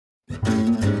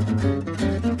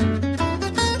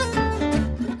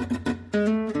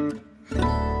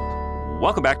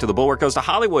Welcome back to The Bulwark Goes to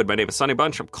Hollywood. My name is Sonny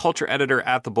Bunch. I'm culture editor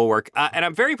at The Bulwark. And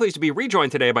I'm very pleased to be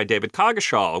rejoined today by David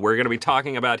Coggeshall. We're going to be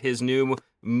talking about his new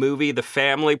movie, The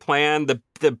Family Plan,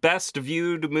 the best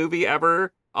viewed movie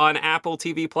ever on Apple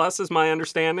TV Plus, is my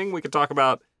understanding. We could talk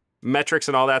about metrics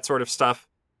and all that sort of stuff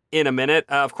in a minute.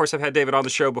 Of course, I've had David on the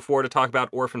show before to talk about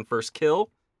Orphan First Kill,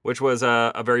 which was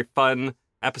a very fun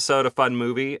episode, a fun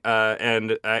movie.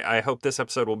 And I hope this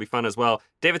episode will be fun as well.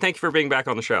 David, thank you for being back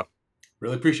on the show.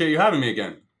 Really appreciate you having me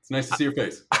again. It's nice to see your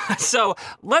face. So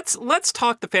let's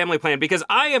talk The Family Plan, because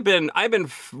I've been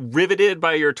riveted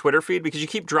by your Twitter feed, because you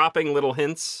keep dropping little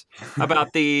hints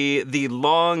about the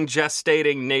long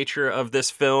gestating nature of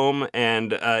this film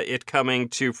and it coming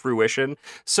to fruition.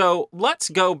 So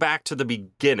let's go back to the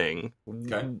beginning.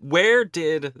 Okay. Where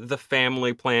did The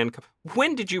Family Plan come?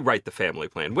 When did you write The Family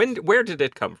Plan? Where did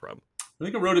it come from? I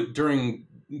think I wrote it during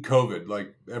COVID,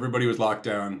 like everybody was locked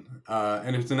down.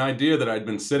 And it's an idea that I'd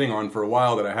been sitting on for a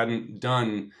while that I hadn't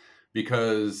done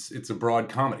because it's a broad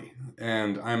comedy.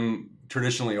 And I'm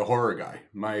traditionally a horror guy.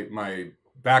 My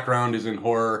background is in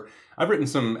horror. I've written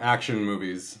some action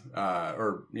movies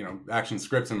or action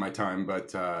scripts in my time,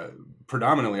 but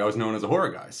predominantly I was known as a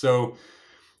horror guy. So,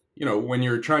 when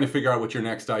you're trying to figure out what your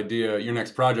next idea, your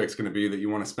next project's going to be that you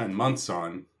want to spend months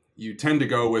on, you tend to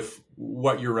go with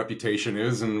what your reputation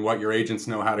is and what your agents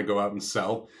know how to go out and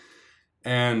sell.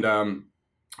 And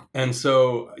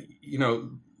so,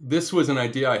 this was an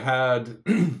idea I had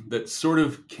that sort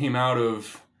of came out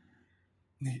of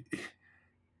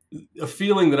a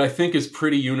feeling that I think is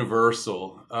pretty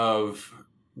universal of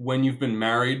when you've been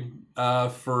married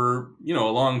for, a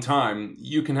long time,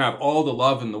 you can have all the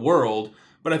love in the world,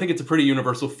 but I think it's a pretty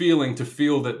universal feeling to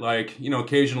feel that, like,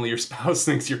 occasionally your spouse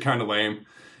thinks you're kind of lame.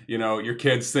 Your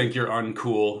kids think you're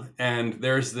uncool. And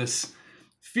there's this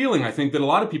feeling, I think, that a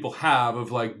lot of people have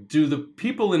of like, do the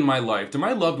people in my life, do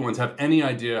my loved ones have any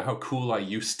idea how cool I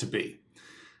used to be?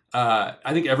 I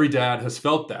think every dad has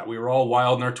felt that. We were all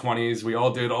wild in our 20s. We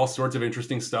all did all sorts of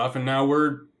interesting stuff. And now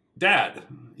we're dad,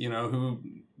 who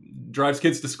drives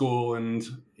kids to school and,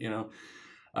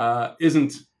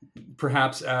 isn't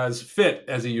perhaps as fit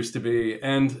as he used to be.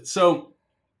 And so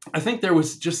I think there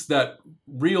was just that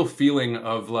real feeling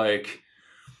of like,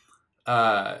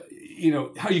 how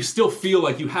you still feel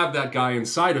like you have that guy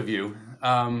inside of you,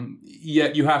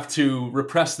 yet you have to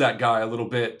repress that guy a little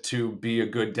bit to be a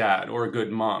good dad or a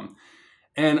good mom.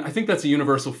 And I think that's a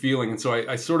universal feeling. And so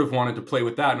I sort of wanted to play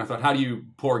with that. And I thought, how do you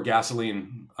pour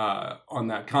gasoline on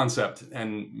that concept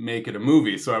and make it a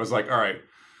movie? So I was like, all right,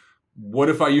 what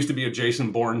if I used to be a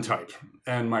Jason Bourne type?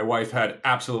 And my wife had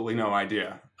absolutely no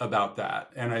idea about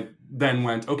that. And I then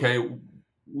went, okay,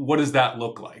 what does that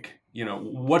look like?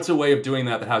 What's a way of doing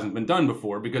that hasn't been done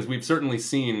before? Because we've certainly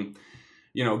seen,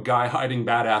 guy hiding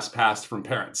badass past from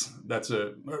parents.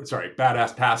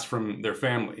 Badass past from their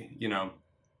family,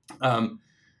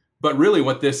 But really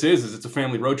what this is it's a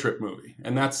family road trip movie.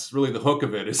 And that's really the hook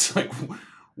of it. It's like,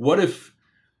 what if,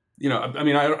 I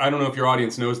don't know if your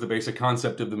audience knows the basic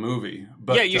concept of the movie,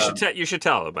 but yeah, you should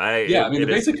tell them. The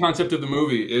basic concept of the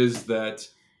movie is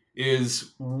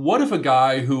what if a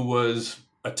guy who was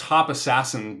a top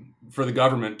assassin for the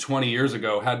government 20 years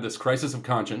ago had this crisis of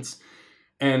conscience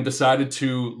and decided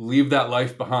to leave that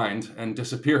life behind and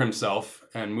disappear himself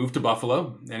and move to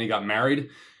Buffalo, and he got married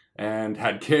and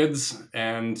had kids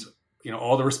and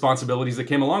all the responsibilities that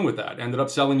came along with that. Ended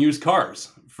up selling used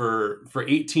cars for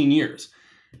 18 years.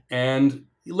 And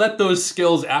let those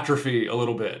skills atrophy a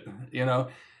little bit,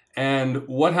 and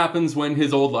what happens when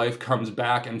his old life comes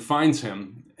back and finds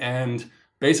him? And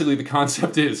basically the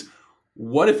concept is,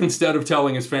 what if instead of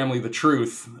telling his family the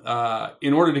truth,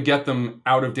 in order to get them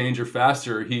out of danger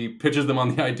faster, he pitches them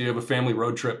on the idea of a family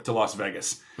road trip to Las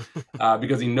Vegas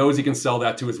because he knows he can sell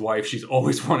that to his wife. She's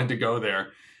always wanted to go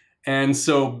there. And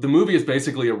so the movie is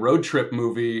basically a road trip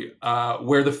movie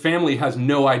where the family has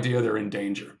no idea they're in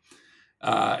danger.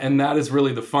 And that is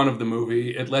really the fun of the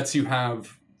movie. It lets you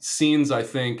have scenes, I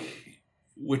think,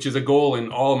 which is a goal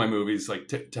in all of my movies, like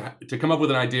to come up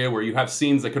with an idea where you have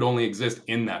scenes that could only exist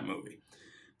in that movie.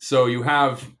 So you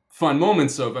have fun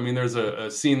moments of, there's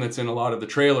a scene that's in a lot of the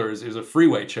trailers is a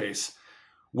freeway chase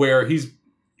where he's,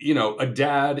 a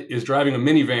dad is driving a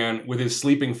minivan with his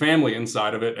sleeping family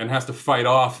inside of it and has to fight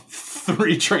off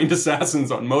 3 trained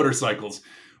assassins on motorcycles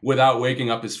without waking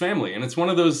up his family. And it's one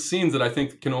of those scenes that I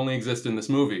think can only exist in this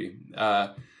movie.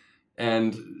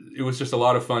 And it was just a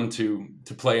lot of fun to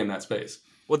play in that space.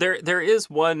 Well, there is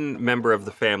one member of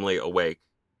the family awake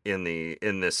in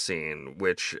this scene,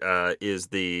 which is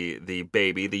the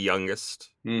baby, the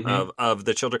youngest of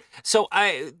the children. So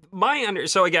like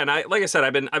I said,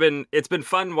 it's been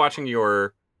fun watching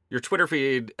your Twitter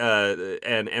feed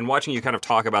and watching you kind of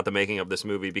talk about the making of this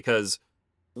movie, because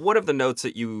one of the notes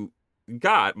that you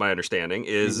got, my understanding,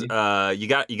 is you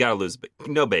got to lose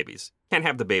no babies. Can't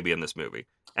have the baby in this movie,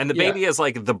 and the baby is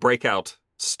like the breakout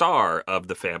star of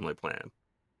the family plan.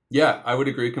 Yeah, I would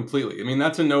agree completely. I mean,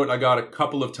 that's a note I got a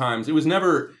couple of times. It was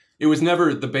never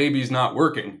the baby's not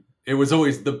working. It was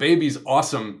always the baby's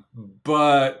awesome,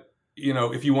 but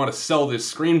if you want to sell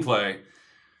this screenplay,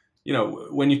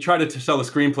 when you try to sell a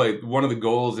screenplay, one of the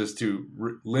goals is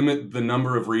to limit the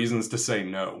number of reasons to say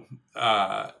no,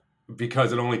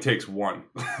 because it only takes one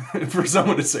for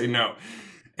someone to say no.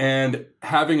 And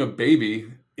having a baby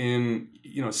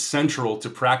central to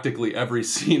practically every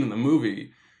scene in the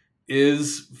movie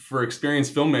is, for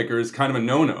experienced filmmakers, kind of a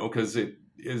no-no, because it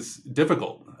is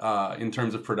difficult in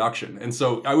terms of production. And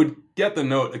so I would get the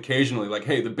note occasionally like,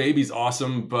 hey, the baby's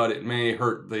awesome, but it may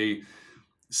hurt the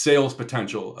sales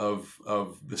potential of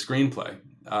the screenplay.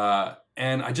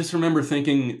 And I just remember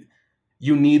thinking,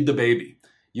 you need the baby.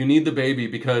 You need the baby,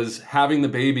 because having the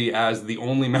baby as the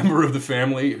only member of the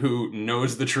family who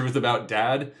knows the truth about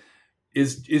dad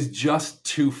is just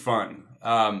too fun.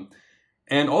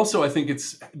 And also, I think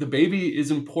the baby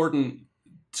is important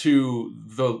to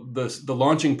the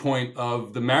launching point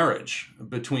of the marriage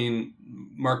between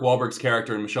Mark Wahlberg's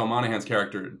character and Michelle Monaghan's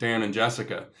character, Dan and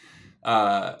Jessica.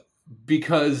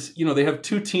 Because, they have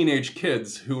two teenage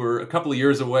kids who are a couple of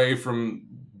years away from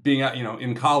being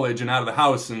in college and out of the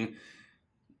house. And,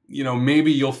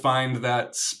 maybe you'll find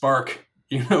that spark,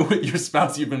 with your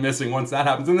spouse you've been missing once that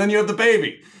happens. And then you have the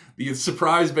baby. The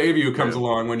surprise baby who comes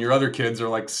along when your other kids are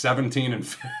like 17 and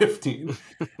 15.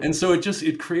 And so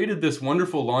it created this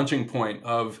wonderful launching point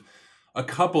of a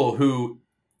couple who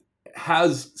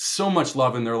has so much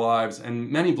love in their lives and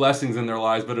many blessings in their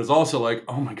lives, but is also like,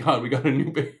 oh my God, we got a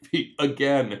new baby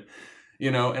again.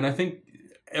 And I think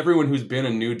everyone who's been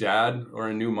a new dad or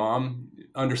a new mom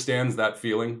understands that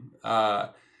feeling.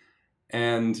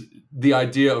 And the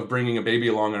idea of bringing a baby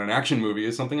along in an action movie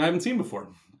is something I haven't seen before.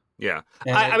 Yeah.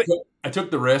 And I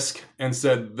took the risk and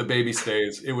said the baby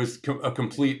stays. It was a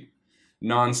complete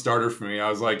non-starter for me. I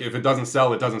was like, if it doesn't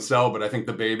sell, it doesn't sell. But I think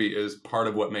the baby is part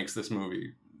of what makes this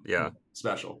movie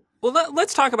special. Well,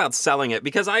 let's talk about selling it,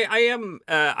 because I am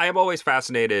always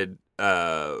fascinated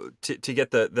to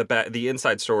get the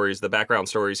inside stories, the background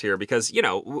stories here, because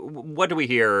what do we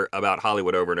hear about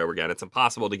Hollywood over and over again? It's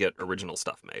impossible to get original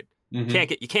stuff made.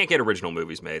 Mm-hmm. You can't get original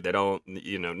movies made. They don't.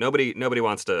 Nobody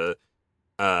wants to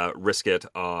risk it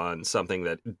on something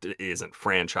that isn't a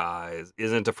franchise,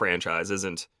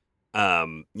 isn't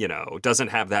doesn't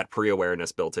have that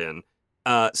pre-awareness built in.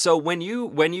 So when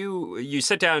you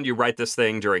sit down, you write this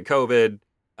thing during COVID,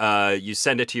 you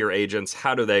send it to your agents.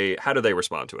 How do they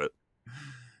respond to it?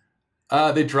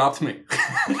 They dropped me.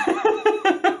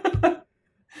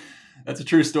 That's a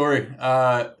true story.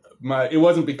 It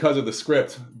wasn't because of the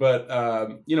script, but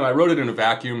I wrote it in a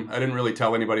vacuum. I didn't really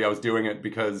tell anybody I was doing it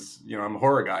because I'm a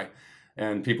horror guy,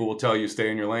 and people will tell you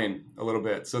stay in your lane a little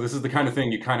bit. So this is the kind of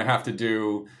thing you kind of have to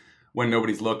do when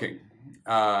nobody's looking.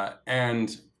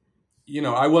 And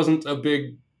I wasn't a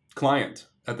big client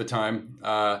at the time,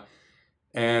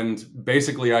 and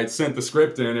basically I'd sent the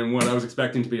script in, and what I was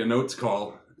expecting to be a notes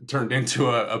call turned into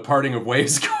a parting of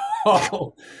ways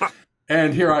call.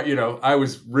 And here I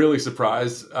was really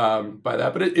surprised by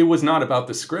that. But it was not about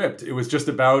the script. It was just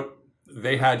about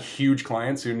they had huge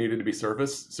clients who needed to be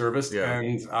serviced,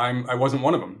 and I wasn't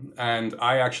one of them. And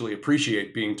I actually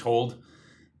appreciate being told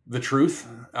the truth,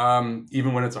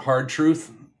 even when it's a hard truth.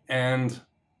 And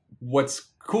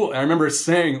what's cool, I remember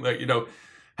saying that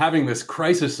having this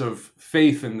crisis of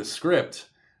faith in the script,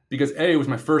 because A, it was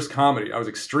my first comedy. I was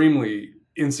extremely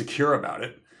insecure about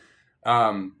it.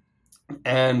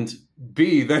 And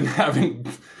B, then having,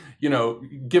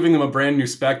 giving them a brand new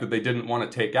spec that they didn't want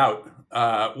to take out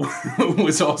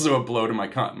was also a blow to my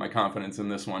confidence in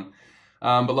this one.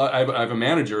 But I have a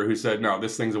manager who said, no,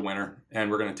 this thing's a winner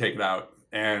and we're going to take it out.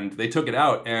 And they took it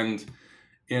out, and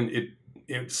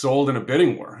it sold in a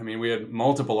bidding war. I mean, we had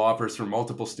multiple offers from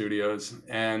multiple studios,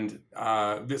 and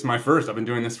this is my first. I've been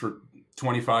doing this for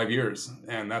 25 years,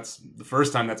 and that's the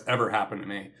first time that's ever happened to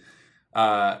me.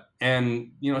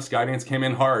 And Skydance came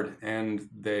in hard, and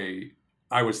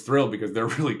I was thrilled because they're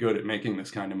really good at making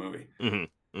this kind of movie. Mm-hmm,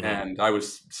 mm-hmm. And I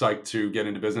was psyched to get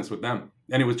into business with them.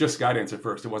 And it was just Skydance at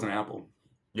first. It wasn't Apple.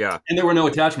 Yeah. And there were no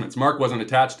attachments. Mark wasn't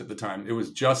attached at the time. It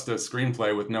was just a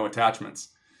screenplay with no attachments.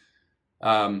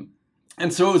 And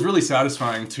so it was really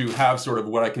satisfying to have sort of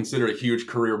what I consider a huge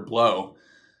career blow,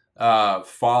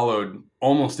 followed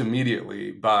almost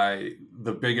immediately by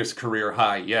the biggest career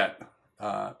high yet,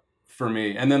 for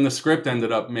me. And then the script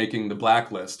ended up making The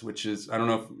Blacklist, which is, I don't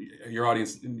know if your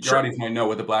audience might know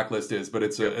what The Blacklist is, but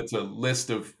it's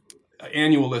a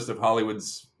annual list of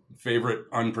Hollywood's favorite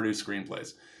unproduced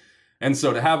screenplays. And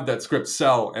so to have that script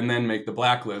sell and then make The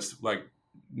Blacklist, like,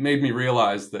 made me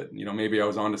realize that, maybe I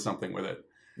was onto something with it.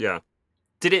 Yeah.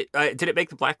 Did it make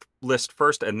The Blacklist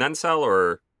first and then sell,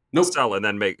 or Nope. sell and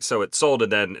then make? So it sold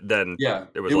and then yeah,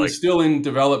 it was still in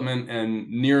development and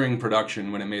nearing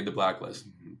production when it made The Blacklist.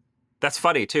 That's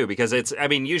funny too, because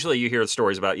usually you hear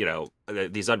stories about,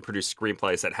 these unproduced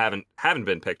screenplays that haven't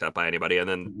been picked up by anybody, and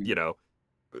then,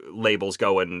 labels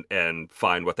go and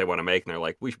find what they want to make, and they're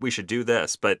like, we should do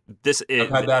this. But I've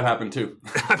had that happen too.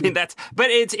 But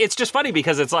it's just funny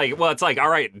because it's like, all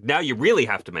right, now you really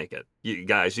have to make it. You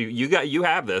guys, you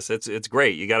have this. It's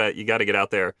great. You gotta get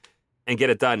out there and get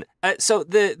it done. So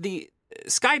the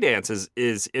Skydance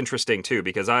is interesting too,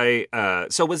 because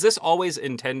so was this always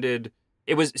intended?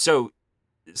 So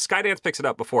Skydance picks it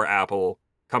up before Apple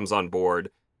comes on board,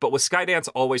 but was Skydance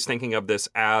always thinking of this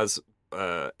as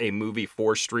a movie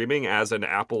for streaming, as an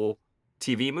Apple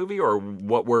TV movie, or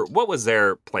what was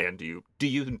their plan? Do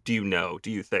you know?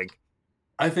 Do you think?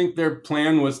 I think their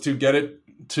plan was to get it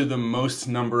to the most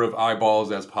number of eyeballs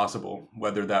as possible,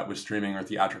 whether that was streaming or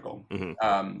theatrical,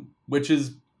 which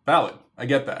is valid. I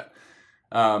get that.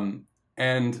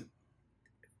 And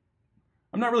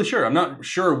I'm not really sure. I'm not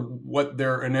sure what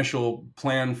their initial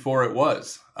plan for it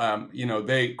was.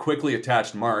 They quickly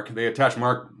attached Mark. They attached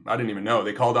Mark. I didn't even know.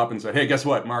 They called up and said, "Hey, guess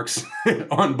what? Mark's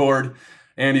on board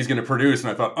and he's going to produce."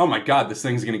 And I thought, oh my God, this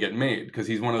thing's going to get made, because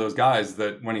he's one of those guys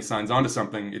that when he signs on to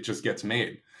something, it just gets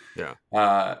made.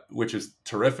 Yeah. Which is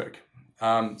terrific.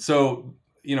 So,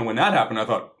 when that happened, I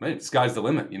thought, hey, sky's the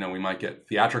limit. We might get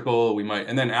theatrical.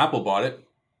 And then Apple bought it,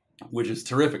 which is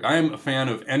terrific. I am a fan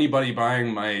of anybody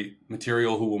buying my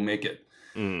material who will make it.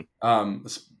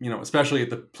 Especially at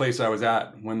the place I was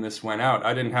at when this went out,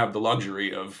 I didn't have the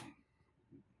luxury of,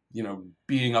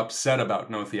 being upset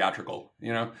about no theatrical,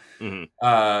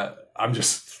 I'm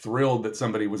just thrilled that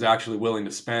somebody was actually willing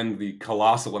to spend the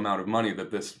colossal amount of money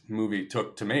that this movie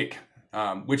took to make,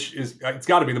 which it's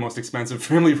got to be the most expensive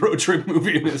family road trip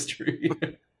movie in history.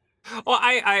 Well,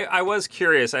 I was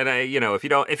curious, and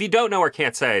if you don't know or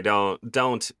can't say,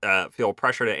 don't feel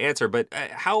pressure to answer. But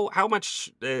how much?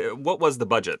 What was the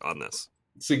budget on this?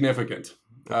 Significant.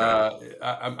 Okay.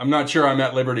 I'm not sure I'm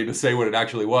at liberty to say what it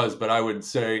actually was, but I would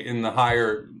say in the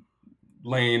higher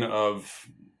lane of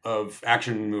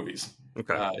action movies.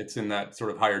 Okay. It's in that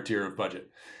sort of higher tier of budget.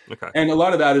 Okay. And a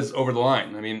lot of that is over the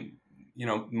line. I mean,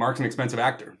 Mark's an expensive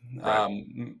actor.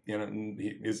 Right.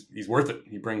 He's worth it.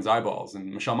 He brings eyeballs,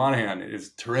 and Michelle Monaghan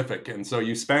is terrific. And so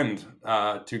you spend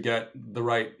to get the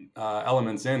right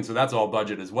elements in. So that's all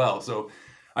budget as well. So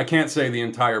I can't say the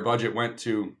entire budget went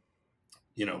to,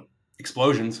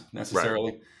 explosions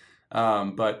necessarily.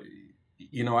 Right. But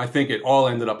I think it all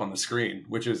ended up on the screen,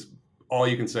 which is all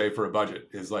you can say for a budget,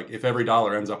 is like, if every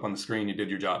dollar ends up on the screen, you did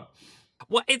your job.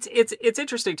 Well, it's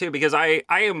interesting too, because I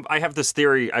have this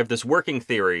theory. I have this working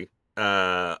theory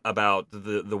about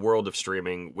the world of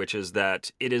streaming, which is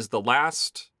that it is the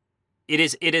last. It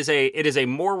is a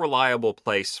more reliable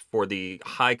place for the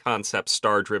high concept,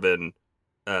 star driven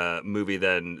movie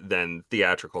than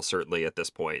theatrical. Certainly at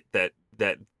this point, that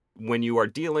when you are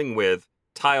dealing with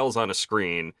tiles on a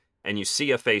screen and you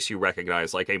see a face you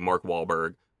recognize, like a Mark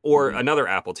Wahlberg or another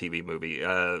Apple TV movie,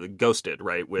 Ghosted,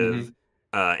 right, with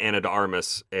Ana de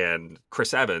Armas and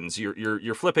Chris Evans,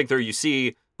 you're flipping through, you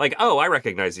see, like, oh, I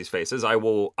recognize these faces. I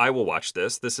will watch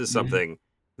this. This is something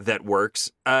that works,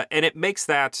 and it makes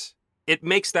that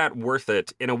worth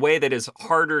it in a way that is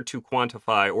harder to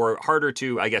quantify, or harder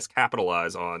to, I guess,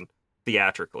 capitalize on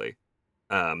theatrically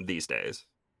these days.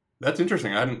 That's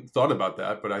interesting. I hadn't thought about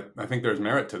that, but I think there's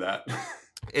merit to that.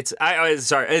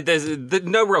 Sorry. There's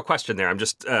no real question there. I'm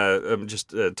just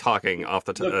talking off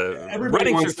the top,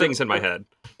 running through things in my head.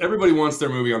 Everybody wants their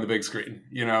movie on the big screen,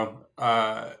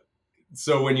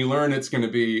 So when you learn it's going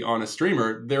to be on a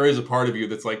streamer, there is a part of you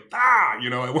that's like,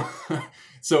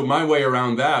 So my way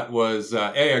around that was,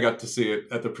 I got to see it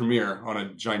at the premiere on a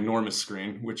ginormous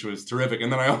screen, which was terrific,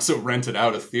 and then I also rented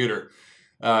out a theater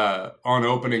on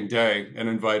opening day and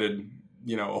invited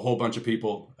a whole bunch of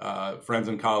people, friends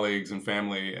and colleagues and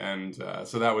family. And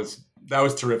so that was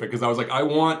terrific, because I was like, I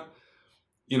want,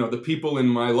 the people in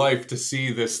my life to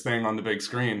see this thing on the big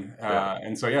screen.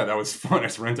 And so, that was fun. I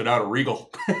just rented out a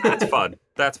Regal. That's fun.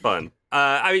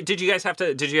 Did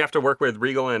you have to work with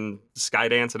Regal and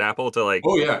Skydance and Apple to like,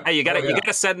 hey, you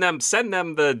gotta send them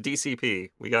the DCP.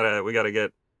 We gotta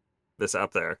get this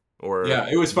up there. or Yeah,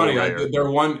 it was funny. Blu-ray or-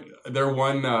 Their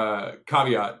one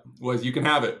caveat was you can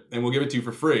have it and we'll give it to you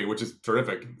for free, which is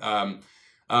terrific.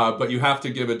 But you have to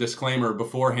give a disclaimer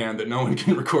beforehand that no one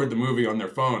can record the movie on their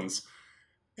phones.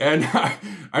 And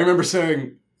I remember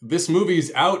saying, this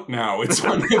movie's out now. It's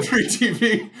on every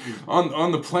TV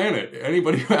on the planet.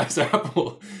 Anybody who has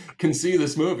Apple can see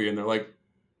this movie. And they're like,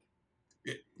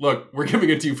 look, we're giving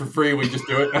it to you for free. We just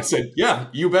do it. And I said, yeah,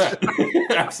 you bet.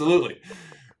 Absolutely.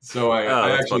 So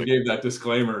I actually gave that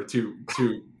disclaimer to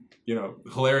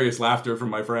hilarious laughter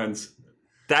from my friends.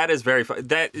 That is very fun.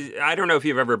 I don't know if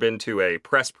you've ever been to a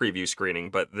press preview screening,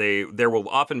 but there will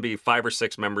often be 5 or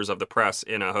 6 members of the press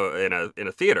in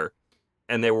a theater,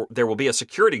 and there will be a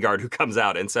security guard who comes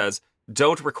out and says,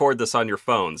 "Don't record this on your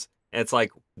phones." And it's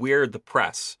like, we're the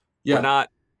press. Yeah.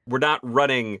 We're not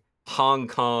running Hong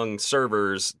Kong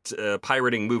servers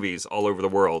pirating movies all over the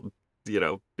world.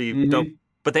 Don't.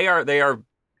 But they are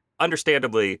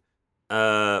understandably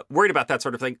worried about that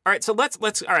sort of thing. All right, so let's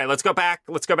go back.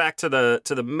 Let's go back to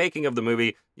the making of the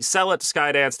movie. You sell it to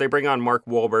Skydance. They bring on Mark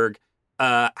Wahlberg.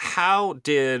 How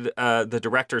did the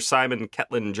director Simon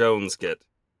Ketlin Jones get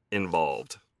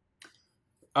involved?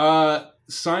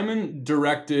 Simon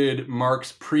directed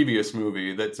Mark's previous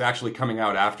movie that's actually coming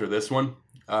out after this one,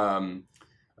 Arthur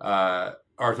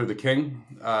the King.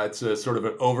 It's a sort of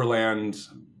an overland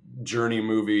journey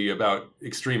movie about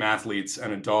extreme athletes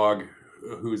and a dog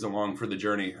who's along for the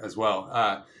journey as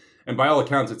well. And by all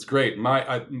accounts, it's great.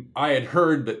 I had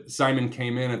heard that Simon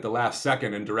came in at the last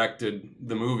second and directed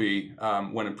the movie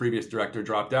when a previous director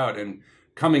dropped out. And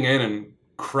coming in and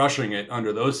crushing it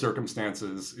under those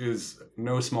circumstances is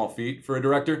no small feat for a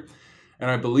director. And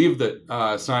I believe that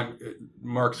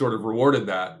Mark sort of rewarded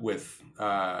that with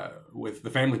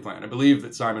The Family Plan. I believe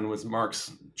that Simon was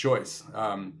Mark's choice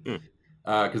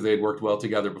because they had worked well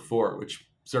together before, which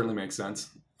certainly makes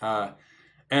sense.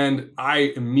 And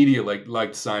I immediately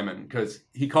liked Simon because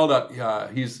he called up.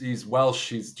 He's Welsh.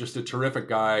 He's just a terrific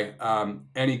guy.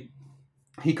 And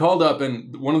he called up,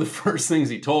 and one of the first things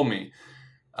he told me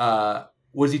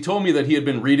was he told me that he had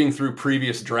been reading through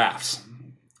previous drafts.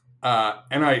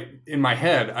 And in my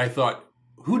head, I thought,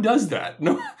 who does that?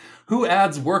 No, who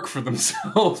adds work for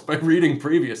themselves by reading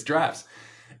previous drafts?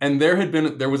 And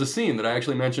there was a scene that I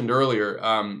actually mentioned earlier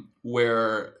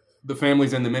where the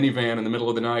family's in the minivan in the middle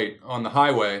of the night on the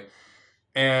highway,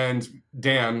 and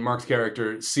Dan, Mark's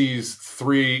character, sees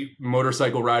 3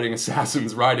 motorcycle riding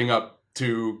assassins riding up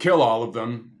to kill all of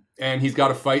them, and he's got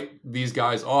to fight these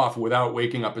guys off without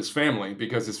waking up his family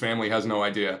because his family has no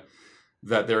idea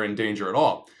that they're in danger at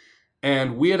all.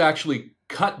 And we had actually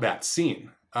cut that scene.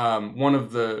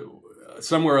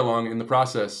 Somewhere along in the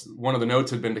process, one of the notes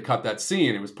had been to cut that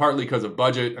scene. It was partly because of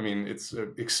budget. I mean, it's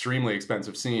an extremely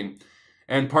expensive scene.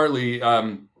 And partly,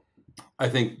 I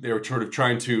think they were sort of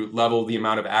trying to level the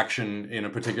amount of action in a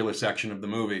particular section of the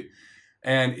movie.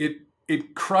 And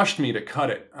it crushed me to cut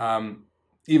it,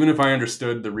 even if I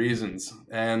understood the reasons.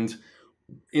 And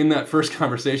in that first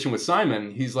conversation with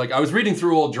Simon, he's like, I was reading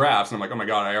through old drafts, and I'm like, oh my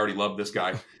God, I already love this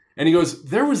guy. And he goes,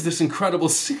 there was this incredible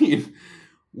scene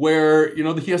where,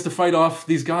 he has to fight off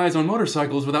these guys on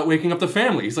motorcycles without waking up the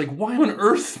family. He's like, why on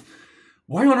earth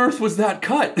was that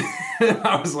cut? And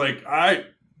I was like,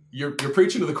 you're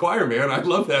preaching to the choir, man. I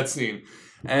love that scene.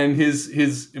 And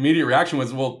his immediate reaction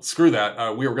was, well, screw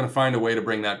that. We were going to find a way to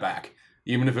bring that back,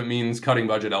 even if it means cutting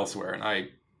budget elsewhere. And I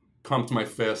pumped my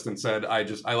fist and said, I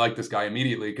like this guy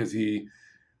immediately because he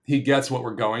gets what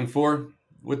we're going for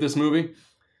with this movie.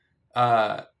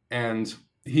 And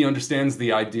he understands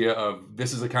the idea of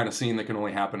this is the kind of scene that can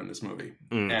only happen in this movie.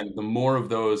 And the more of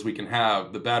those we can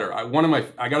have, the better. I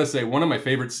got to say, one of my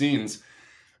favorite scenes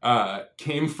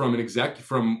came from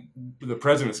from the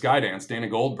president of Skydance, Dana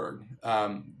Goldberg.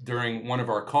 During one of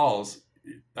our calls,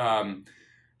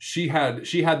 she had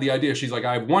the idea. She's like,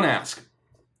 I have one ask.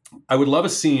 I would love a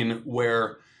scene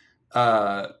where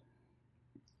the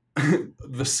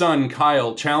son,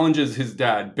 Kyle, challenges his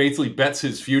dad, basically bets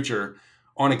his future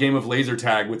on a game of laser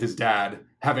tag with his dad,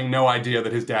 having no idea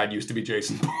that his dad used to be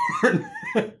Jason Bourne.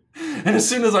 And as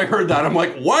soon as I heard that, I'm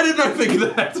like, why didn't I think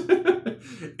of that?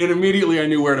 And immediately I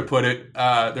knew where to put it.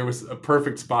 There was a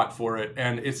perfect spot for it.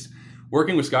 And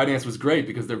working with Skydance was great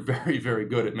because they're very, very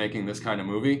good at making this kind of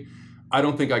movie. I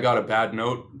don't think I got a bad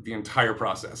note the entire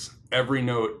process. Every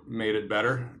note made it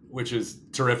better, which is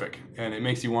terrific. And it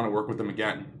makes you want to work with them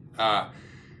again.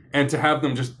 And to have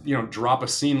them just, drop a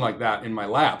scene like that in my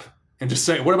lap and just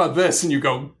say, what about this? And you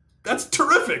go, that's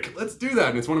terrific. Let's do that.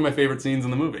 And it's one of my favorite scenes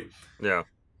in the movie. Yeah.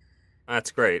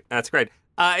 That's great.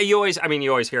 You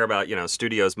always hear about,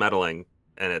 studios meddling,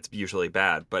 and it's usually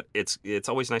bad, but it's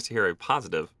always nice to hear a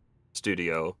positive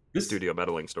studio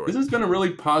meddling story. This has been a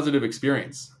really positive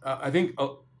experience. I think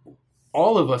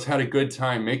all of us had a good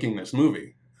time making this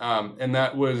movie, and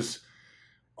that was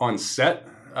on set,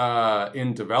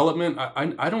 in development.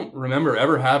 I don't remember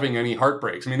ever having any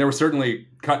heartbreaks. I mean, there was certainly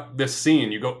cut this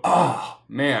scene, you go, oh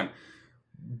man,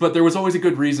 but there was always a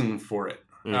good reason for it.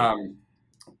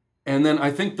 And then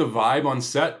I think the vibe on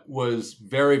set was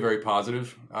very, very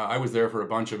positive. I was there for a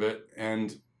bunch of it,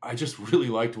 and I just really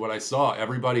liked what I saw.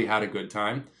 Everybody had a good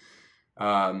time.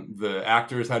 The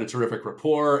actors had a terrific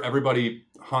rapport. Everybody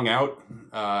hung out.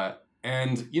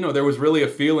 And, you know, there was really a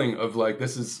feeling of like,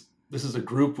 this is a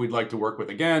group we'd like to work with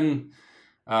again.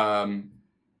 And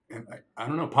I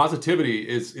don't know, positivity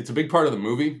it's a big part of the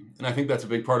movie. And I think that's a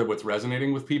big part of what's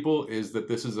resonating with people, is that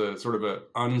this is a sort of a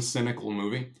uncynical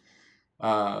movie.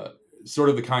 Sort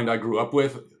of the kind I grew up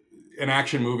with, an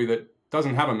action movie that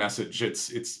doesn't have a message.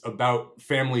 It's about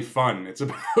family fun. It's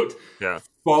about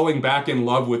falling back in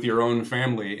love with your own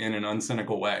family in an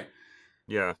uncynical way.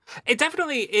 Yeah, it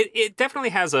definitely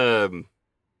has a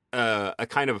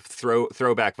kind of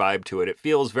throwback vibe to it. It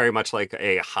feels very much like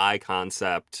a high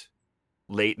concept,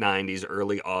 late 90s,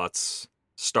 early aughts,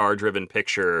 star-driven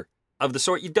picture of the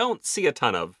sort you don't see a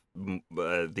ton of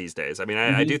these days. I mean,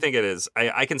 I do think it is.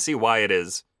 I can see why it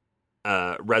is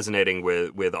resonating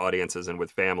with audiences and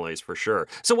with families for sure.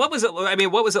 So what was it? I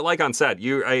mean, what was it like on set?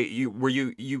 You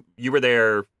were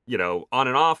there, you know, on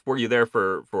and off. Were you there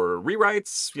for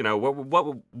rewrites? You know,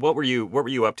 what were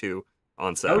you up to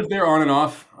on set? I was there on and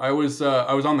off. I was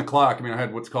on the clock. I mean, I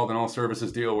had what's called an all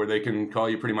services deal, where they can call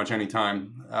you pretty much any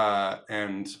time,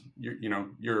 and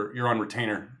you're on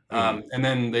retainer. And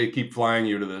then they keep flying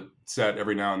you to the set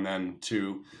every now and then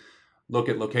to look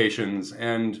at locations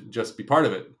and just be part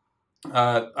of it.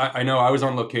 I know I was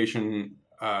on location.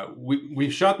 We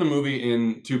shot the movie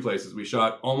in two places. We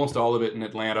shot almost all of it in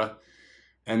Atlanta,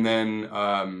 and then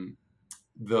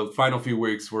the final few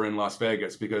weeks were in Las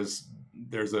Vegas, because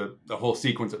there's a whole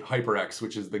sequence at HyperX,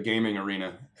 which is the gaming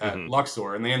arena at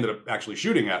Luxor, and they ended up actually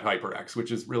shooting at HyperX,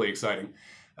 which is really exciting.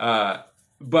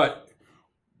 But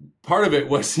part of it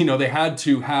was, you know, they had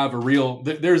to have a real.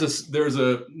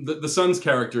 The son's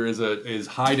character is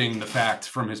hiding the fact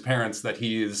from his parents that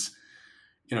he is,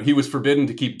 you know, he was forbidden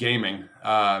to keep gaming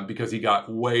because he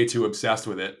got way too obsessed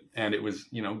with it, and it was,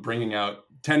 you know, bringing out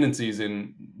tendencies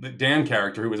in the Dan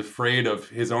character, who was afraid of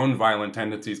his own violent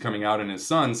tendencies coming out in his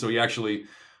son, so he actually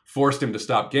forced him to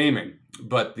stop gaming.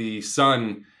 But the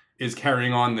son is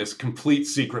carrying on this complete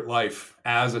secret life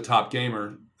as a top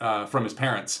gamer from his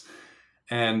parents.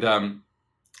 And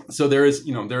so there is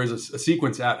a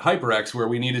sequence at HyperX where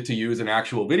we needed to use an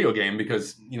actual video game,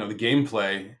 because, you know, the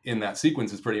gameplay in that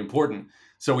sequence is pretty important.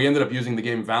 So we ended up using the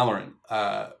game Valorant,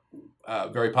 a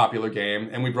very popular game,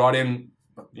 and we brought in,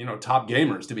 you know, top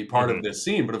gamers to be part of this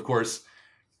scene. But of course,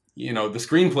 you know, the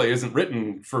screenplay isn't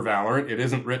written for Valorant. It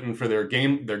isn't written for their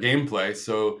gameplay.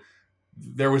 So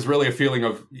there was really a feeling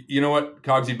of, you know what,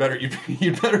 Cogs, you'd better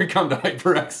come to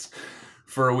HyperX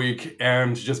for a week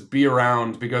and just be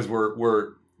around, because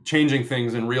we're changing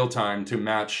things in real time to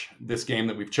match this game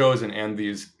that we've chosen and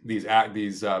these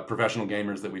professional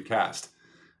gamers that we've cast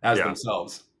as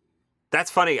themselves. That's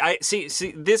funny. I see.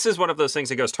 This is one of those things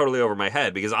that goes totally over my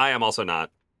head, because I am also not.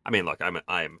 I mean, look,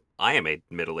 I am a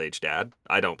middle-aged dad.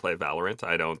 I don't play Valorant.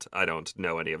 I don't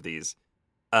know any of these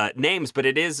names, but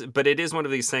it is one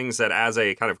of these things that, as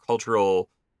a kind of cultural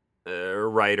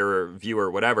writer, viewer,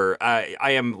 whatever, I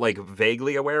am like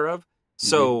vaguely aware of.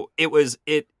 So it was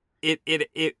a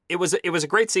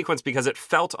great sequence, because it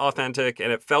felt authentic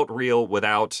and it felt real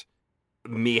without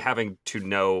me having to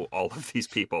know all of these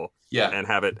people, and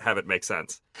have it make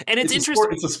sense. And it's interesting.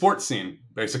 It's a sports scene,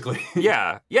 basically.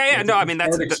 Yeah. No, I mean,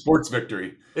 that's the sports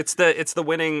victory. It's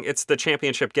the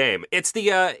championship game. It's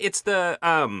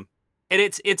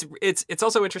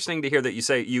also interesting to hear that you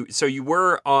say you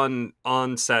were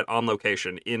on set, on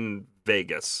location in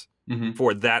Vegas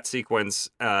for that sequence,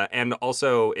 and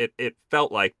also it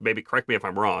felt like, maybe correct me if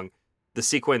I'm wrong, the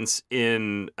sequence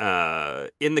in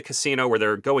the casino where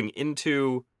they're going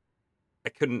into, I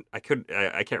can't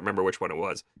remember which one it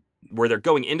was, where they're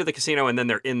going into the casino and then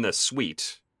they're in the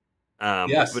suite.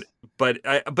 Yes. But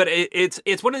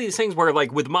it's one of these things where,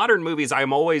 like, with modern movies,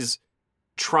 I'm always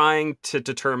trying to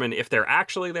determine if they're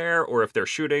actually there or if they're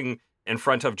shooting in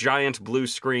front of giant blue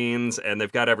screens and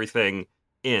they've got everything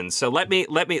in. So let me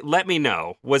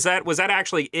know. Was that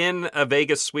actually in a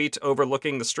Vegas suite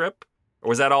overlooking the Strip? Or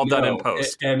was that all done in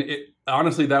post? And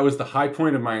honestly, that was the high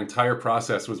point of my entire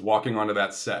process, was walking onto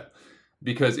that set.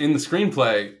 Because in the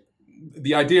screenplay,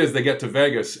 the idea is they get to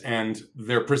Vegas and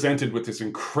they're presented with this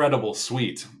incredible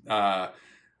suite that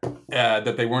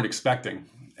they weren't expecting.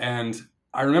 And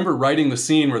I remember writing the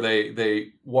scene where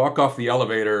they walk off the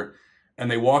elevator and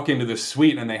they walk into this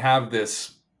suite and they have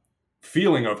this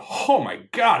feeling of, oh my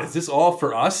God, is this all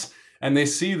for us? And they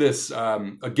see this,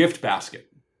 a gift basket,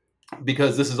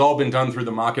 because this has all been done through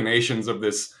the machinations of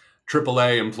this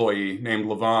AAA employee named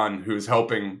Levon, who's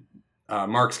helping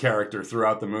Mark's character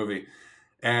throughout the movie.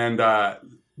 And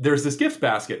there's this gift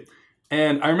basket.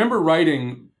 And I remember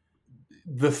writing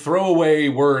the throwaway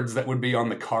words that would be on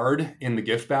the card in the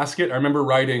gift basket. I remember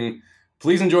writing,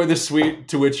 please enjoy this suite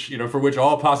to which, for which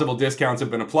all possible discounts have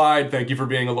been applied. Thank you for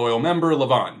being a loyal member,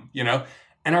 Levon,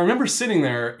 And I remember sitting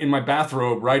there in my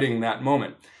bathrobe writing that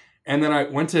moment. And then I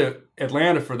went to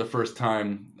Atlanta for the first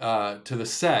time to the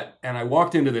set, and I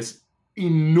walked into this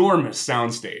enormous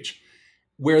soundstage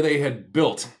where they had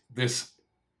built this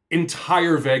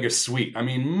entire Vegas suite. I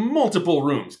mean, multiple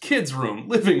rooms, kids' room,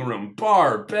 living room,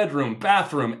 bar, bedroom,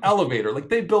 bathroom, elevator. Like,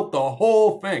 they built the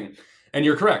whole thing. And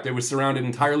you're correct. It was surrounded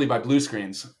entirely by blue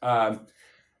screens. And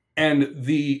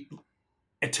the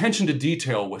attention to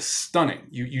detail was stunning.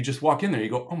 You just walk in there, you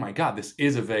go, oh my God, this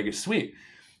is a Vegas suite.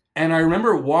 And I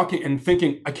remember walking and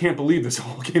thinking, I can't believe this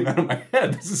all came out of my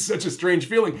head. This is such a strange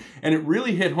feeling. And it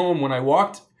really hit home when I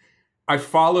walked. I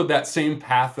followed that same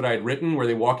path that I had written where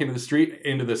they walk into the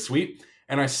suite,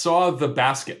 and I saw the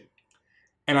basket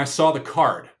and I saw the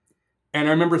card. And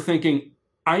I remember thinking,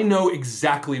 I know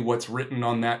exactly what's written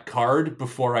on that card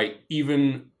before I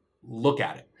even look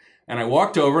at it. And I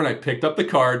walked over and I picked up the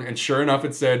card, and sure enough,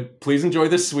 it said, please enjoy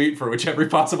this suite for which every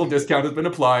possible discount has been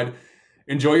applied.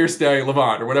 Enjoy your stay,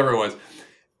 Levon, or whatever it was.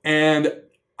 And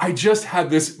I just had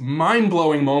this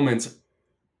mind-blowing moment.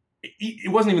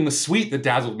 It wasn't even the suite that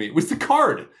dazzled me. It was the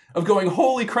card of going,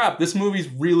 holy crap, this movie's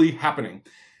really happening.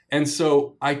 And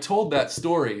so I told that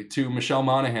story to Michelle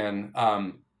Monaghan,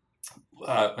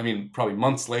 probably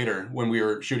months later when we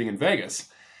were shooting in Vegas.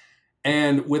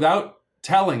 And without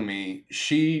telling me,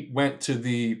 she went to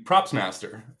the props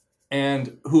master,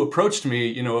 and who approached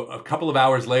me, a couple of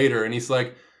hours later, and he's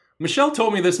like, Michelle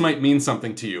told me this might mean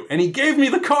something to you. And he gave me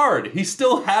the card. He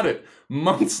still had it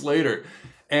months later.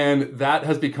 And that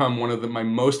has become one of my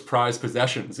most prized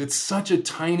possessions. It's such a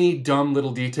tiny, dumb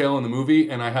little detail in the movie.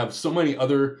 And I have so many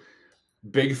other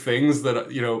big things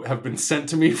that, have been sent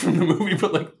to me from the movie.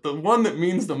 But like the one that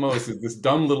means the most is this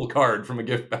dumb little card from a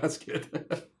gift basket.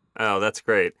 Oh, that's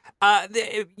great.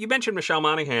 You mentioned Michelle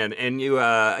Monaghan, and you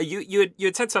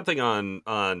had said something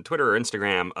on Twitter or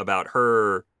Instagram about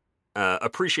her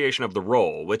appreciation of the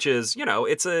role, which is,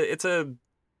 it's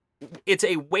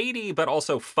a weighty but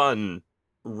also fun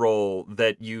role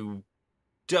that you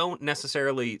don't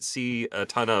necessarily see a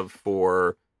ton of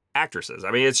for actresses.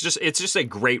 I mean, it's just a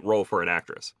great role for an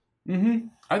actress. Mm-hmm.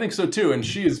 I think so too, and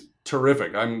she is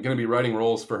terrific. I'm going to be writing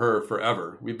roles for her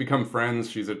forever. We've become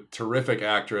friends. She's a terrific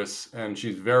actress, and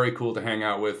she's very cool to hang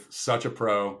out with. Such a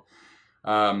pro,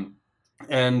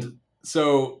 and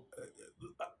so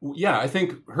yeah, I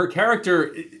think her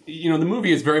character. The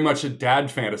movie is very much a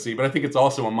dad fantasy, but I think it's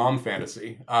also a mom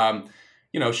fantasy.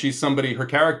 She's somebody, her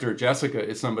character, Jessica,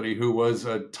 is somebody who was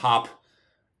a top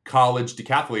college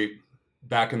decathlete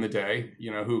back in the day,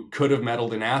 who could have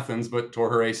medaled in Athens, but tore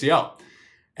her ACL.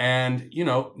 And,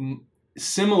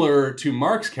 similar to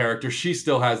Mark's character, she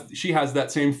has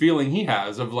that same feeling he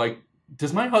has of like,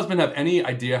 does my husband have any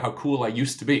idea how cool I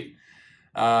used to be?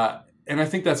 And I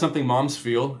think that's something moms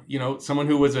feel, someone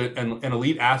who was an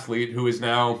elite athlete who is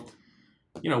now,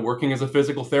 working as a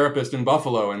physical therapist in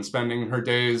Buffalo and spending her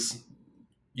days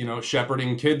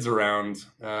shepherding kids around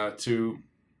to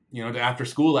after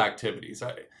school activities.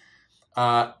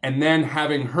 And then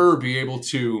having her be able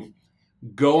to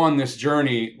go on this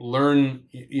journey, learn,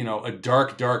 a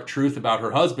dark, dark truth about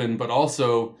her husband, but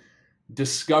also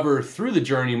discover through the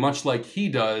journey, much like he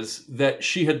does, that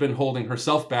she had been holding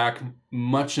herself back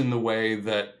much in the way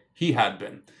that he had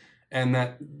been. And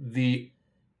that the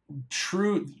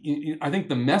true, I think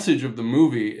the message of the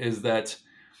movie is that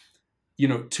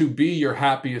to be your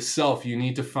happiest self, you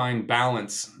need to find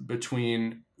balance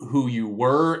between who you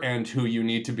were and who you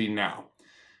need to be now.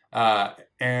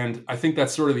 And I think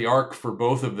that's sort of the arc for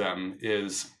both of them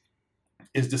is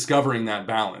discovering that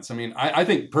balance. I mean, I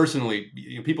think personally,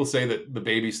 people say that the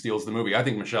baby steals the movie. I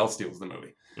think Michelle steals the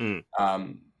movie.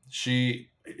 She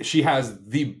has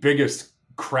the biggest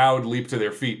crowd leap to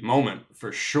their feet moment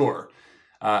for sure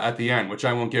at the end, which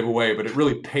I won't give away, but it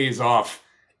really pays off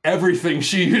everything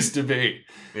she used to be.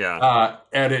 Yeah.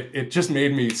 And it just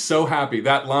made me so happy.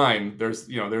 That line, there's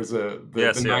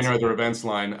the Nine Other Events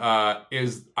line,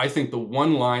 is I think the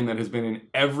one line that has been in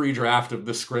every draft of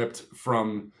the script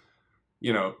from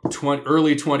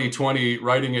early 2020,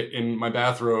 writing it in my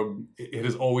bathrobe. It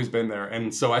has always been there.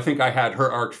 And so I think I had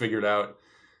her arc figured out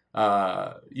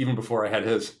even before I had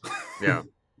his. Yeah.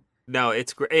 No,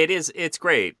 it's great. It's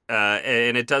great.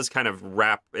 And it does kind of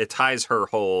it ties her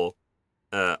whole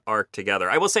arc together.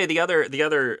 I will say the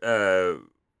other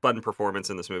fun performance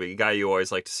in this movie, a guy you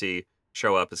always like to see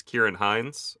show up, is Kieran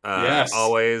Hines. Yes.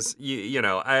 Always,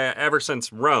 ever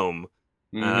since Rome,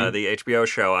 the HBO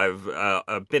show,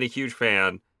 I've been a huge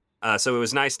fan. So it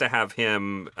was nice to have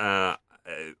him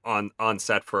on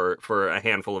set for a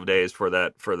handful of days for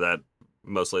that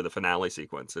mostly the finale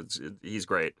sequence. He's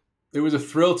great. It was a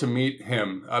thrill to meet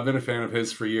him. I've been a fan of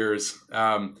his for years.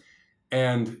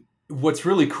 And what's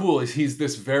really cool is he's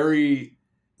this very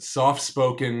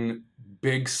soft-spoken,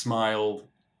 big smile,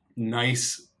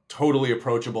 nice, totally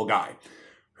approachable guy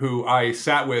who I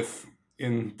sat with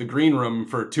in the green room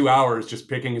for 2 hours just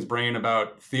picking his brain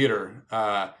about theater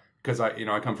because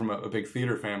I come from a big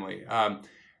theater family.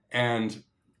 And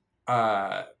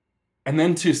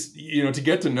then to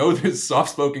get to know this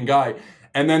soft-spoken guy,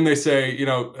 and then they say,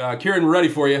 Kieran, we're ready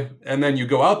for you. And then you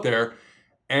go out there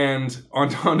and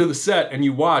onto the set and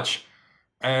you watch.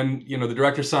 And, the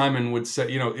director Simon would say,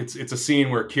 it's a scene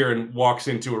where Kieran walks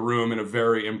into a room in a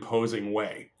very imposing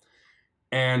way.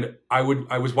 And I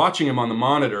was watching him on the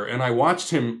monitor and I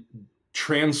watched him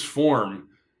transform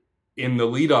in the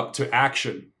lead up to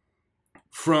action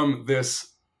from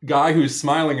this guy who's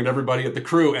smiling at everybody at the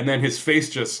crew. And then his face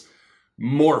just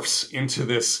morphs into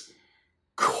this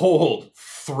cold,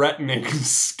 threatening,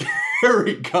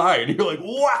 scary guy. And you're like,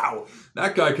 wow,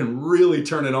 that guy can really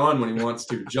turn it on when he wants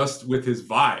to, just with his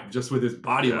vibe, just with his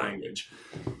body language.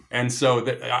 And so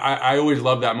I always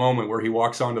love that moment where he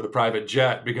walks onto the private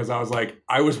jet, because I was like,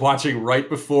 I was watching right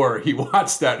before he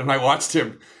watched that, and I watched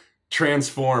him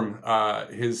transform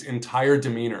his entire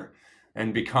demeanor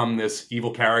and become this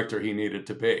evil character he needed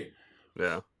to be.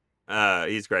 Yeah.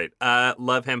 He's great.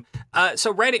 Love him.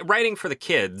 So writing for the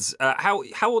kids. How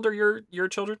old are your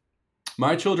children?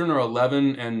 My children are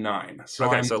 11 and 9. So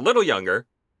okay, so a little younger.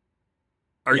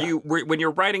 When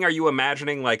you're writing, are you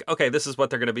imagining like, okay, this is what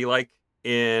they're going to be like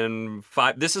in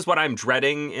 5? This is what I'm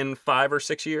dreading in 5 or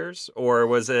 6 years,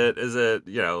 or is it a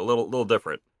little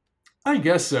different? I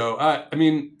guess so. I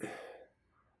mean,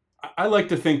 I like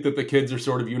to think that the kids are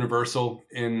sort of universal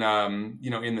in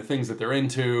in the things that they're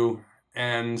into.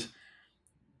 And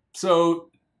so,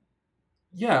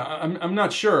 yeah, I'm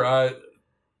not sure.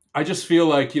 I just feel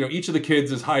like, each of the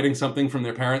kids is hiding something from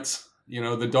their parents.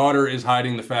 The daughter is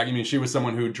hiding the fact, she was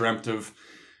someone who dreamt of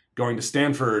going to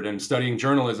Stanford and studying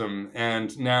journalism.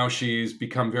 And now she's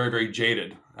become very, very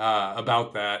jaded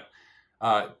about that,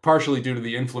 partially due to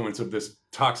the influence of this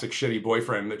toxic, shitty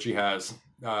boyfriend that she has,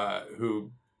 who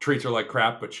treats her like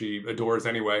crap, but she adores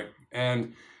anyway.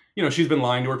 And she's been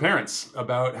lying to her parents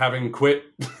about having quit,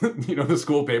 the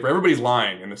school paper. Everybody's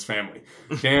lying in this family.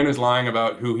 Dan is lying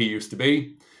about who he used to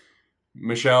be.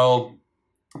 Michelle,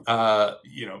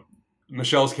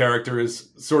 Michelle's character is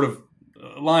sort of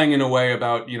lying in a way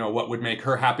about, what would make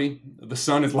her happy. The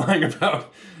son is lying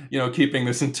about, keeping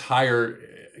this entire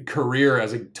career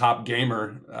as a top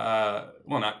gamer.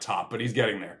 Well, not top, but he's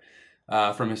getting there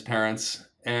from his parents.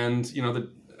 And,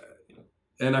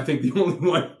 and I think the only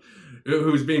one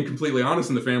who's being completely honest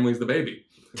in the family is the baby.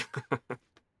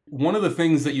 One of the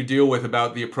things that you deal with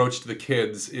about the approach to the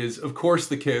kids is, of course,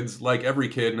 the kids, like every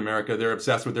kid in America, they're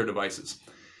obsessed with their devices.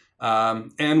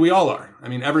 And we all are. I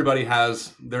mean, everybody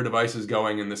has their devices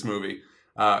going in this movie,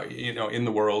 in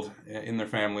the world, in their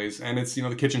families. And it's,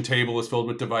 the kitchen table is filled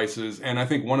with devices. And I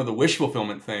think one of the wish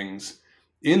fulfillment things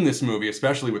in this movie,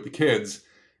 especially with the kids,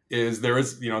 is there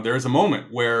is a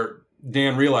moment where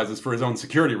Dan realizes, for his own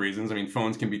security reasons,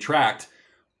 phones can be tracked,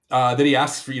 that he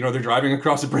asks for, they're driving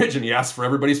across a bridge and he asks for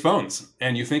everybody's phones.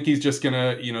 And you think he's just going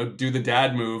to, do the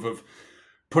dad move of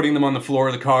putting them on the floor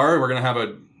of the car. We're going to have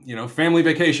a, family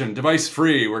vacation, device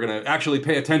free. We're going to actually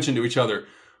pay attention to each other.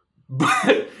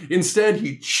 But instead,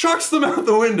 he chucks them out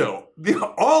the window.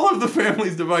 All of the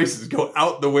family's devices go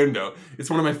out the window. It's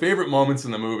one of my favorite moments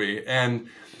in the movie. And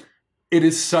it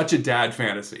is such a dad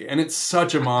fantasy, and it's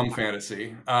such a mom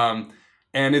fantasy. And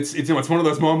it's one of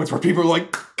those moments where people are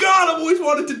like, God, I've always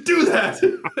wanted to do that.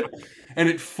 And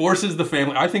it forces the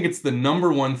family. I think it's the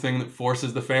number one thing that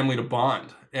forces the family to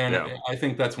bond. And I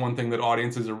think that's one thing that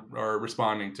audiences are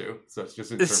responding to. So it's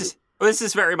just this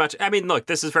is very much. Look,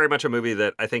 this is very much a movie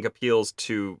that I think appeals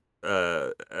to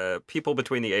people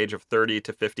between the age of 30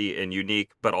 to 50 in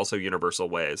unique but also universal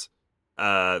ways.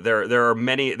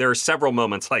 There are several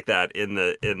moments like that in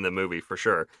the movie for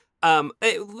sure. One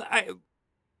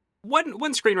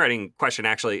screenwriting question,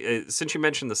 actually, since you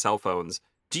mentioned the cell phones,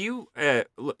 do you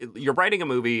you're writing a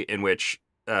movie in which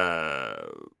there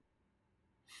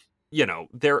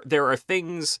are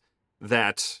things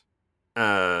that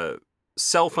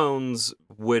cell phones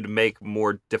would make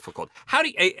more difficult. How do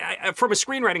you, from a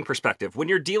screenwriting perspective, when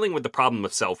you're dealing with the problem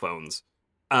of cell phones,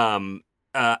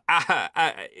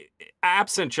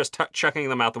 absent just chucking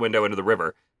them out the window into the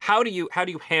river, how do you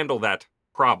handle that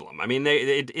problem? I mean,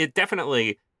 it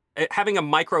definitely, having a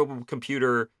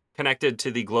microcomputer connected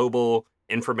to the global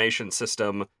information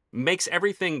system makes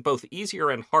everything both easier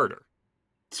and harder.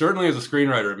 Certainly, as a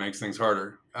screenwriter, it makes things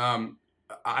harder.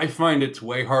 I find it's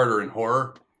way harder in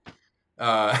horror.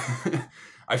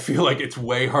 I feel like it's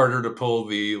way harder to pull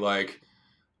the, like,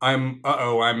 I'm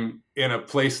in a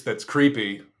place that's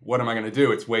creepy. What am I going to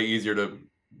do? It's way easier to,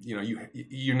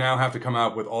 you now have to come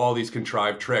out with all these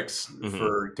contrived tricks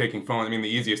for taking phones. I mean, the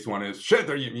easiest one is shit.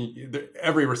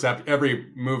 Every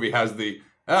movie has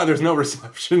there's no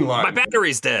reception line. My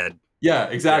battery's dead. Yeah,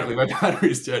 exactly. My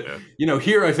battery's dead. Yeah.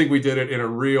 Here I think we did it in a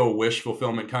real wish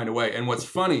fulfillment kind of way. And what's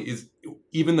funny is,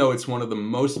 even though it's one of the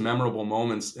most memorable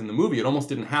moments in the movie, it almost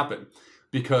didn't happen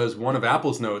because one of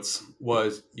Apple's notes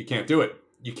was, you can't do it.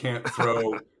 You can't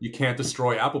you can't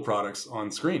destroy Apple products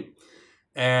on screen.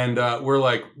 And we're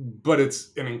like, but it's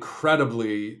an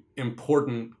incredibly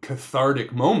important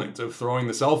cathartic moment of throwing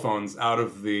the cell phones out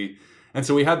of the... And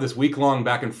so we had this week-long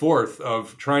back and forth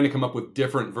of trying to come up with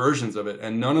different versions of it,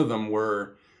 and none of them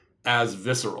were as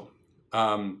visceral.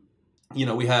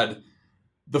 We had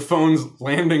the phones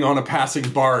landing on a passing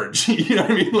barge. You know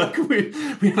what I mean? Like,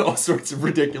 we had all sorts of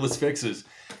ridiculous fixes.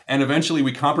 And eventually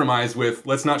we compromised with,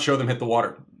 let's not show them hit the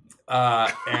water.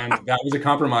 And that was a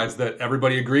compromise that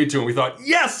everybody agreed to. And we thought,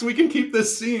 yes, we can keep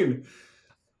this scene.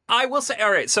 I will say,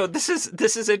 all right, so this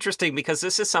is interesting because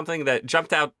this is something that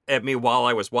jumped out at me while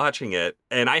I was watching it,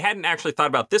 and I hadn't actually thought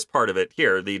about this part of it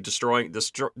here, the destroying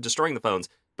the phones.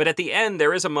 But at the end,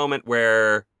 there is a moment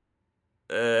where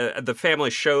the family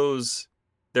shows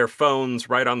their phones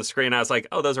right on the screen. I was like,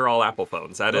 oh, those are all Apple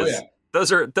phones.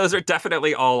 Those are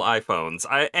definitely all iPhones.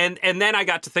 And then I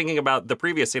got to thinking about the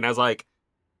previous scene. I was like,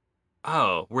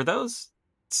 oh, were those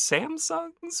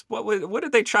Samsungs? What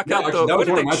did they chuck out? Actually, that was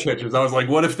one of my pitches. I was like,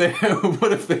 what if they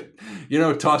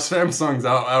toss Samsungs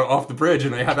out off the bridge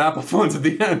and they have Apple phones at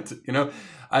the end?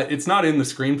 It's not in the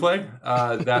screenplay,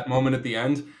 that moment at the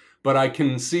end, but I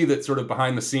can see that sort of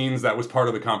behind the scenes that was part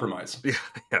of the compromise. Yeah.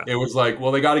 It was like,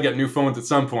 well, they got to get new phones at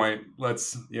some point.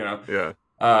 Let's. Yeah.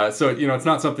 So it's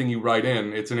not something you write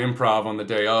in. It's an improv on the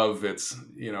day of. It's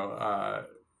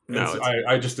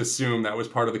I just assume that was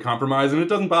part of the compromise, and it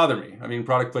doesn't bother me. I mean,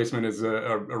 product placement is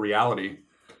a reality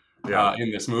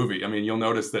in this movie. I mean, you'll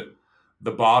notice that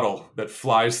the bottle that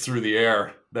flies through the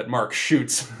air that Mark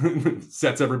shoots,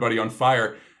 sets everybody on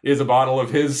fire, is a bottle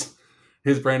of his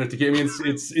brand of tequila. I mean,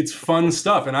 it's fun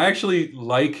stuff, and I actually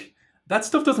like that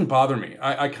stuff. Doesn't bother me.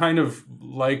 I kind of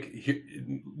like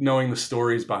knowing the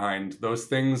stories behind those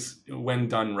things when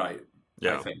done right.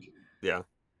 Yeah. I think. Yeah.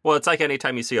 Well, it's like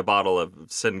anytime you see a bottle of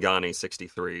Singani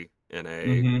 63 in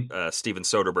a Steven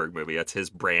Soderbergh movie, that's his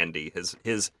brandy,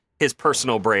 his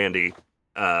personal brandy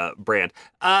brand.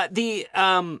 That's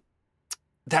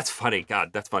funny.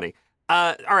 God, that's funny.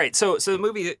 All right, so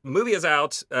the movie is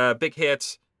out, big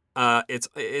hit.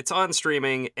 It's on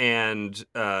streaming, and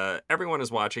everyone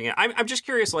is watching it. I'm just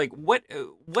curious, like, what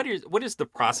is the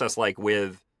process like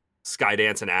with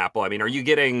Skydance and Apple? I mean, are you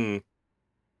getting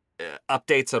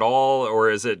updates at all,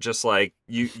 or is it just like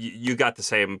you got the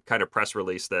same kind of press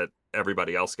release that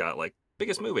everybody else got, like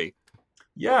biggest movie?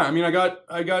 Yeah, I mean, I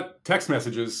got text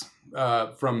messages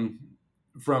from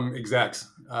execs,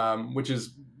 which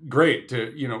is great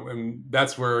to, and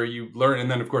that's where you learn. And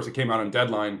then of course it came out on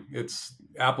deadline. It's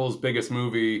Apple's biggest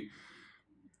movie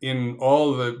in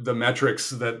all the metrics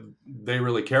that they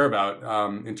really care about,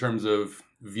 in terms of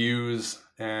views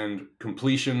and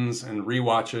completions and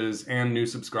rewatches and new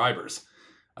subscribers.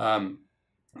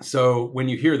 So when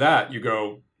you hear that, you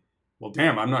go, well,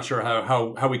 damn, I'm not sure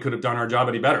how we could have done our job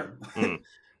any better.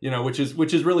 Which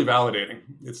is really validating.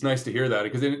 It's nice to hear that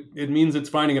because it means it's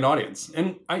finding an audience.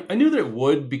 And I knew that it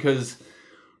would, because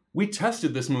we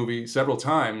tested this movie several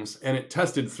times and it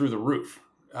tested through the roof.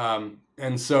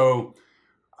 And so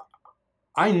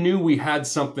I knew we had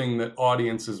something that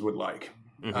audiences would like.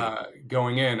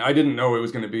 Going in. I didn't know it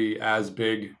was going to be as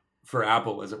big for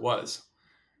Apple as it was.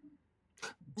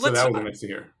 So that was nice to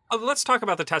hear. Let's talk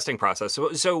about the testing process.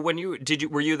 So when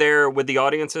were you there with the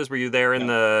audiences? Were you there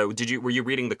were you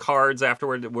reading the cards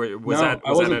afterward? I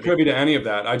wasn't privy to any of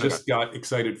that. I just got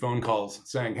excited phone calls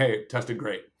saying, "Hey, it tested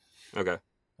great." Okay.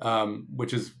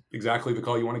 Which is exactly the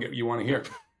call you want to hear.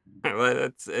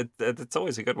 It's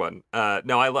always a good one.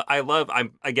 No, I love.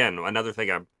 I'm again another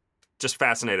thing I'm just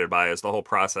fascinated by is the whole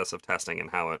process of testing and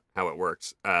how it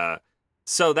works.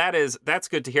 So that's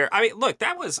good to hear. I mean, look,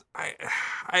 that was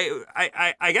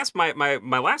I guess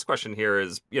my last question here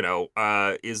is,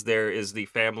 is the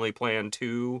family plan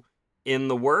 2 in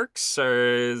the works, or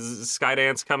is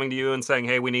Skydance coming to you and saying,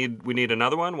 hey, we need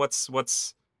another one?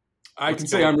 I can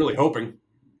say I'm really hoping.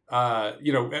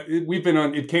 We've been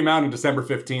on. It came out on December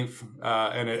 15th,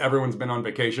 and everyone's been on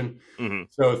vacation. Mm-hmm.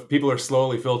 So if people are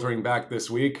slowly filtering back this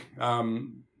week,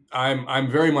 I'm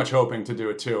very much hoping to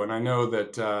do it too. And I know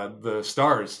that the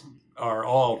stars are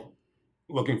all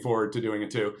looking forward to doing it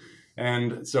too.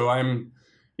 And so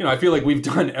I feel like we've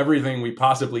done everything we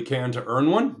possibly can to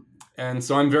earn one. And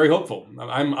so I'm very hopeful.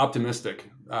 I'm optimistic,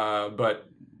 but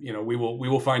we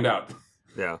will find out.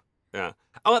 Yeah. Yeah.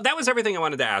 Oh, that was everything I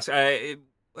wanted to ask. I,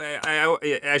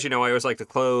 as you know, I always like to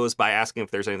close by asking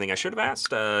if there's anything I should have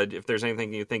asked. If there's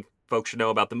anything you think folks should know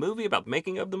about the movie, about the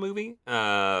making of the movie,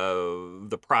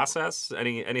 the process,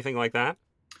 anything like that.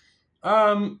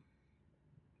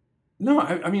 No,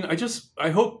 I mean, I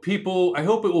hope it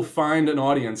will find an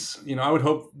audience. I would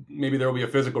hope maybe there will be a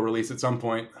physical release at some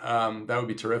point. That would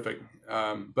be terrific.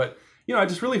 But I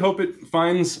just really hope it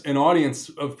finds an audience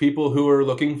of people who are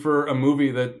looking for a movie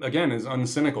that, again, is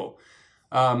uncynical,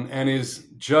 and is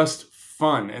just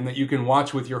fun, and that you can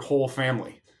watch with your whole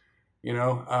family. There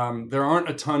aren't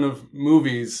a ton of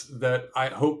movies that I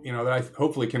hope, that I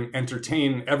hopefully can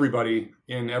entertain everybody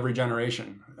in every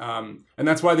generation. And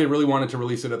that's why they really wanted to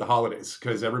release it at the holidays,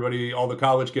 because all the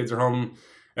college kids are home.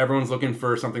 Everyone's looking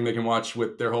for something they can watch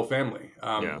with their whole family.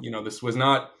 This was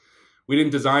not, we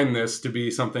didn't design this to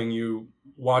be something you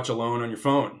watch alone on your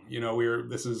phone.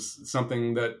 This is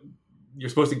something that you're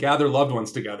supposed to gather loved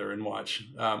ones together and watch,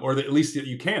 or at least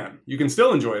you can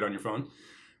still enjoy it on your phone.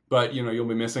 But, you'll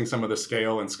be missing some of the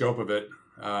scale and scope of it.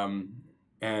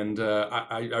 And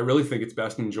I really think it's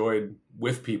best enjoyed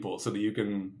with people so that you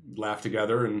can laugh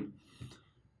together and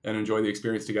enjoy the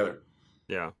experience together.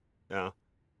 Yeah. Yeah.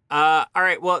 All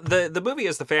right. Well, the movie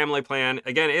is The Family Plan.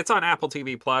 Again, it's on Apple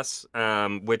TV Plus,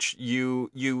 which you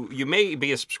may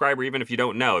be a subscriber even if you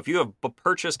don't know. If you have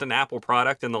purchased an Apple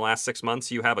product in the last 6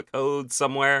 months, you have a code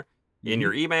somewhere in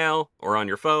your email or on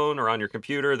your phone or on your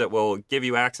computer that will give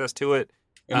you access to it.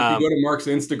 And if you go to Mark's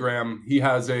Instagram, he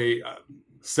has a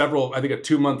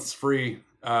 2 months free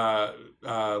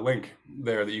link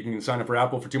there that you can sign up for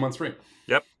Apple for 2 months free.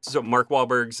 Yep. So Mark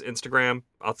Wahlberg's Instagram.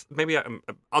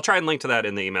 I'll try and link to that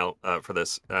in the email for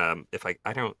this. If I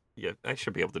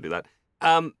should be able to do that.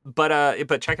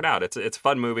 But check it out. It's a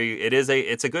fun movie.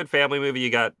 It's a good family movie. You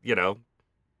got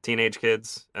teenage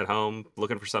kids at home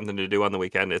looking for something to do on the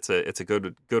weekend. It's a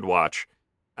good watch.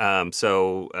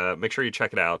 So make sure you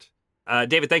check it out.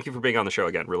 David, thank you for being on the show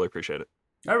again. Really appreciate it.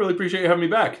 I really appreciate you having me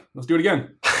back. Let's do it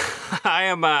again.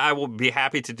 I will be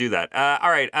happy to do that. All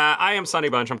right. I am Sonny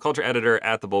Bunch. I'm culture editor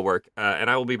at The Bulwark, and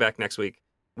I will be back next week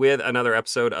with another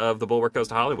episode of The Bulwark Goes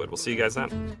to Hollywood. We'll see you guys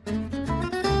then.